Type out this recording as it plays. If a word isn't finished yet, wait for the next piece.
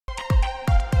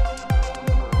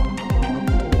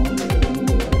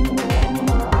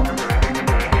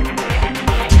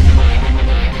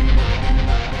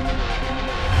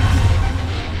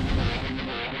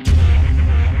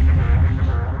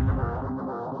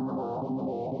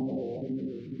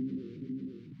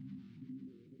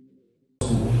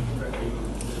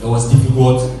it was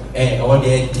difficult. All the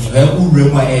editing,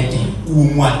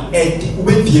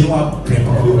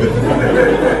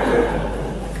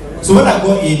 so when I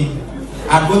got in,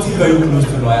 I got in very close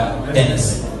to lawyer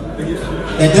Dennis.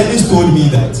 And Dennis told me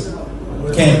that,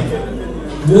 Ken,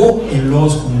 work in law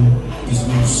school is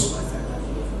loose.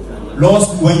 Law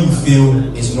school, when you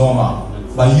fail, is normal.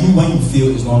 But you, when you fail,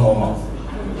 is not normal.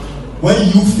 When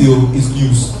you fail, is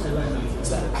news.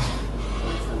 It's like,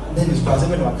 then it's because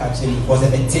when I catch him, it was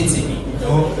irritating me. It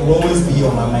will always be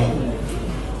on my mind.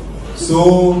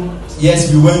 So,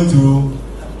 yes, we went through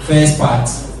first part.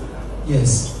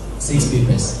 Yes, 6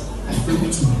 papers. I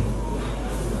failed 2.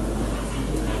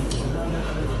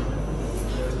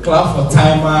 Clap for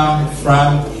Timer,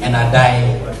 Frank, and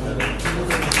Adai.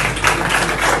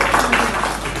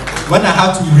 When I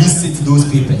had to resit those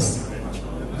papers,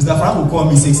 Mr. Frank will call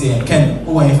me 6 a.m. Ken,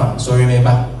 who are you from? Sorry,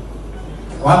 remember.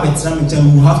 We have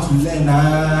to learn,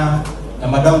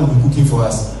 and Madam will be cooking for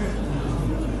us.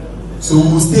 So we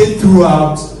will stay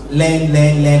throughout, learn.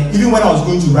 Even when I was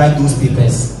going to write those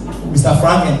papers, Mr.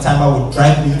 Frank and Timer would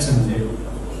drive me to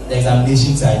the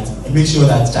examination site and make sure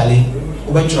that Charlie,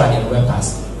 over try and over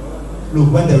pass.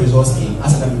 Look, when the results came, I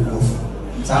said, I'm going to go.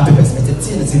 So our papers,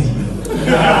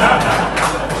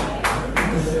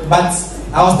 but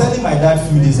I was telling my dad a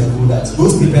few days ago that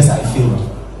those papers I failed,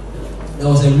 there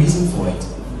was a reason for it.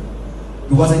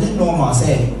 Because I didn't know what I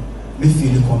said, me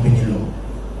feel the company law.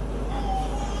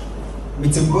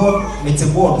 With a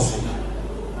board,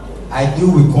 I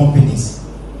deal with companies.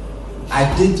 I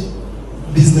did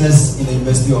business in the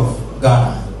University of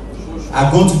Ghana.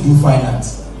 I go to do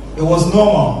finance. It was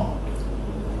normal.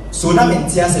 So now my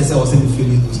teacher says I was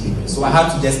failing those papers. So I had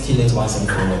to just kill it once and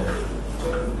for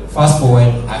all. Fast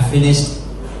forward, I finished.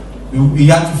 We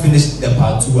had to finish the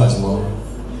part 2 as well.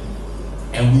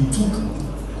 And we took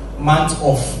months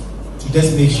off to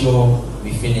just make sure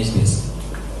we finished this.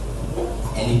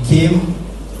 And it came,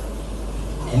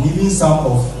 and even some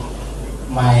of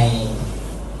my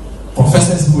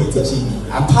professors who were teaching me,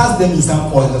 I passed them in some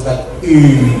courses. I was like,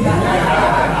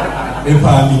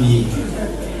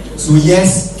 so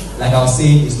yes, like I was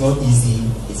saying, it's not easy.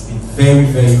 It's been very,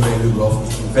 very, very rough.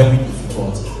 It's been very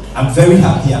difficult. I'm very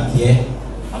happy I'm here.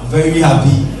 I'm very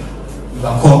happy you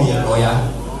can call me a lawyer.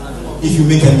 If you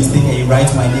make a mistake and you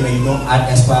write my name and you don't add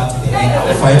expert to the end, I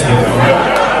will fight you.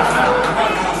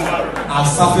 I've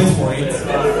suffered for it.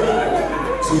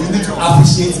 So you need to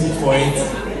appreciate me for it.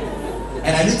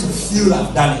 And I need to feel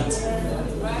I've done it.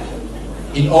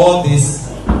 In all this,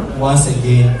 once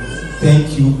again,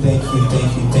 thank you, Daddy.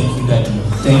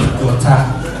 Thank you, daughter.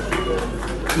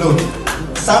 Look,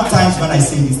 sometimes when I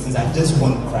say these things, I just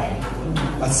want to cry.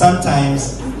 But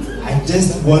sometimes, I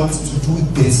just want to do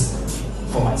this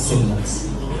for my siblings.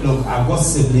 Look, I've got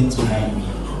siblings behind me.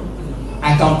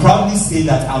 I can proudly say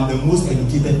that I'm the most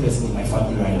educated person in my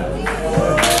family right now.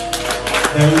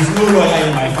 There is no lawyer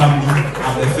in my family.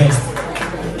 I'm the first.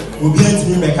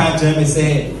 Me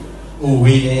say, oh,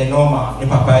 wait, normal.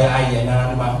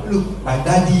 Look, my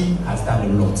daddy has done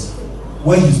a lot.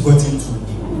 Where he's gotten to,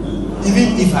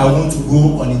 even if I want to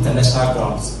go on international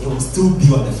grounds, it will still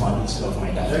be on the foundation of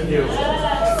my dad. Thank you.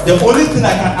 The only thing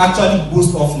I can actually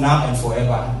boast of now and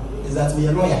forever is that we're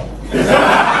a lawyer.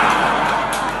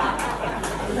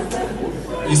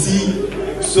 You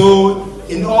see, so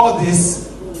in all this,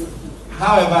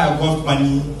 however I got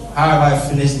money, however I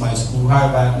finished my school,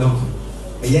 however, look,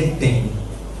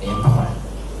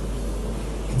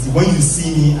 when you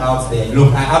see me out there,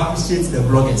 look, I appreciate the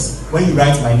bloggers. When you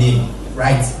write my name,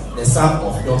 write the son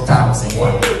of Dr. Osei.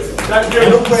 Thank you.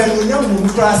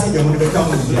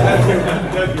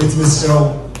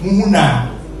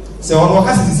 So on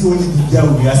is only I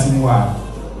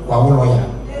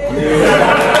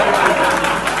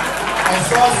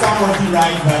saw somebody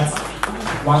write that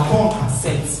one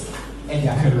cassette and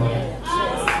they're lawyer.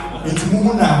 It's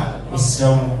Mumuna is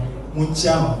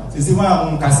Muncham. This is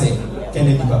one cassette.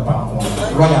 Kennedy Papa,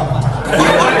 lawyer Papa.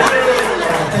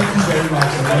 Thank you very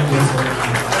much.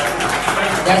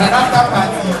 There's an after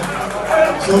party.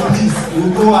 So please,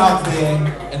 we'll go out there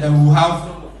and then we'll have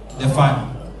the fun.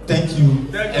 Thank you.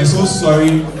 I'm so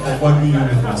sorry for bothering you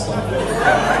with my stuff.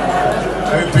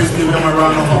 Very please give them a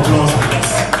round of applause.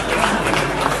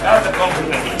 That's a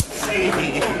compliment.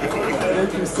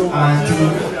 Thank you so much. And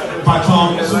Patron,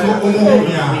 so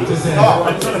to say,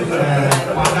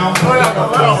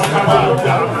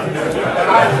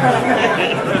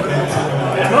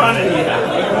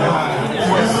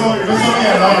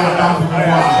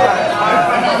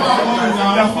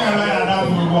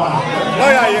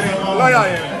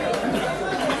 Lawyer.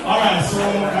 All right,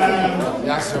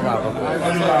 so I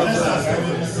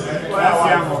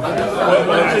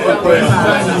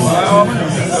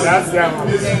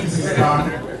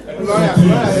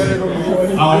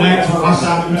would like to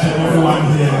usher each and everyone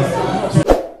here to